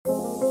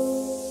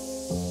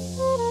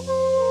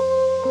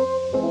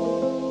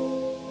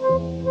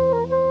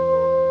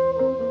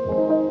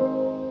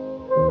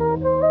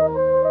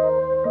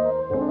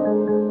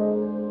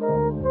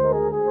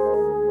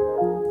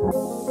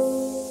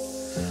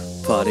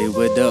Party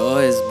with the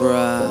odes,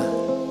 bruh.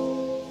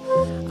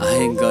 I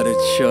ain't got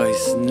a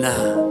choice,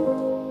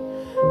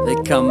 nah. They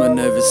coming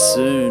over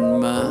soon,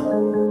 ma.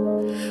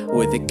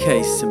 With a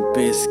case and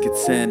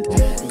biscuits and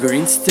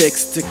green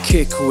sticks to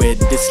kick with.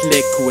 This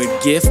liquid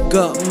gift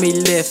got me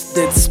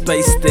lifted,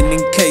 spaced and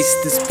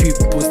encased. This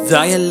pupils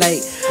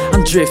dilate.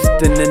 I'm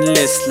drifting and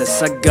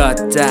listless, I got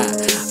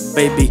that.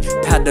 Baby,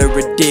 powder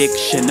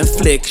addiction,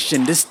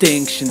 affliction,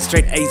 distinction.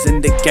 Straight A's in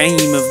the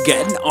game of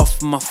getting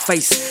off my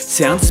face.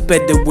 Sounds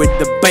better with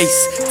the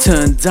bass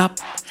turned up.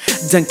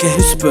 Don't care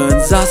who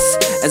spurns us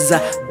as I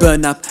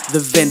burn up the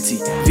venti.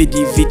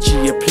 Vidi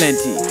vici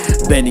aplenty.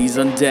 Benny's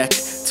on deck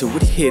to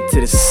adhere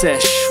to the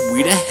sesh.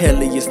 We the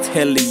helliest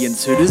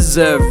hellions who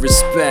deserve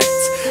respect.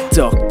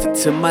 Doctor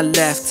to my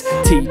left,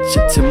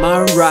 teacher to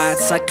my right,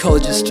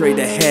 psychologist straight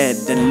ahead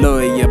and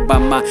lawyer by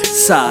my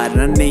side.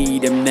 I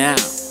need him now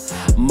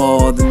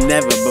more than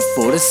ever.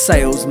 Before the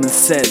salesman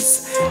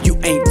says you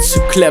ain't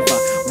too clever.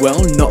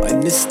 Well, not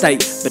in this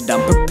state, but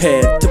I'm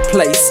prepared to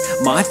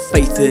place my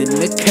faith in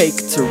the cake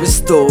to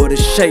restore the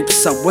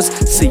shapes I was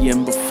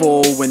seeing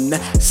before, when the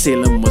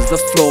ceiling was the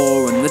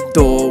floor and the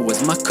door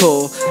was my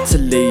call to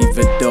leave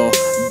a door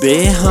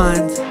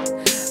behind.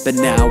 But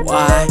now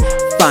I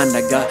find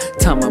I got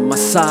time on my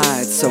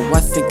side, so I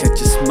think I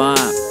just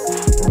might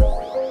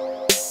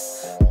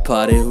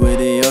party with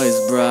the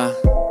odes, bruh.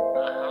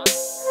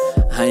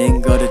 I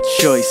ain't got a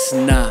choice,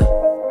 nah.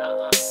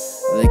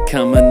 They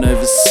coming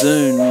over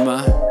soon,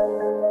 ma.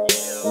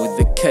 With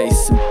the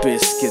case and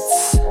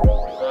biscuits.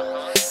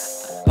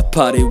 I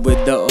party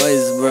with the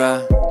odes,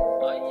 bruh.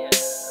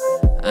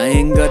 I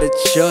ain't got a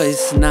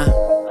choice, nah.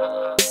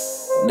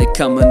 They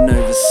coming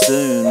over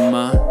soon,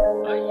 ma.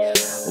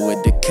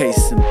 With the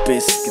case and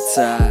biscuits.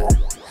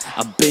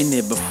 I've been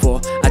here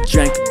before, I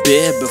drank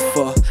beer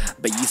before,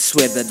 but you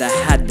swear that I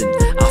hadn't.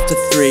 After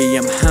 3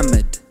 I'm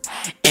hammered.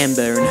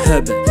 Amber and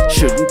Herbert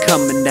shouldn't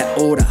come in that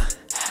order.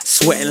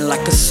 Sweating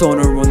like a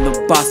sauna on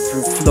the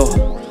bathroom floor.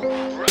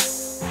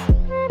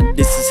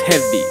 This is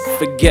heavy,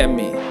 forget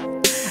me.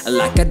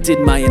 Like I did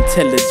my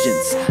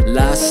intelligence.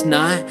 Last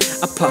night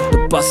I parked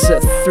the bus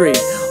at 3.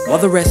 While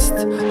the rest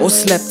all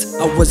slept,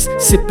 I was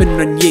sipping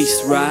on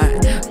yeast,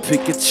 right?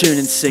 Pick a tune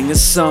and sing a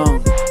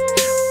song.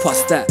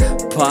 Pass that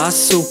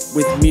parcel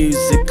with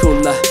musical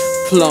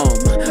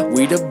aplomb.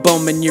 We the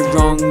bomb and you're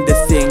wrong to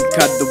think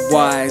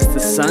otherwise. The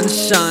sun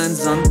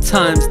shines on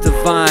times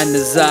divine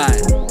as I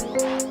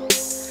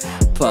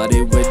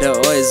party with the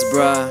odes,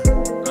 bruh.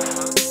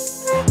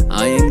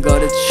 I ain't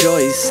got a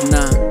choice,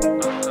 nah.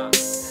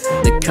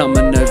 They're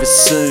coming over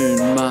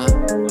soon, ma.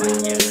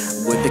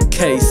 With a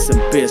case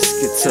and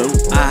biscuits, so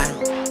I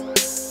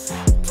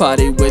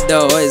party with the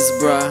odes,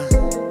 bruh.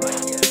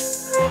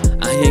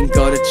 I ain't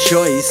got a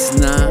choice,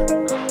 nah.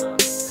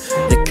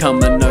 They're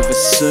coming over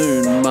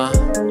soon, ma.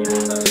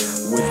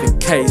 With a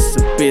case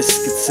of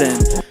biscuits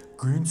and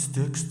green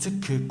sticks to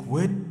kick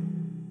with.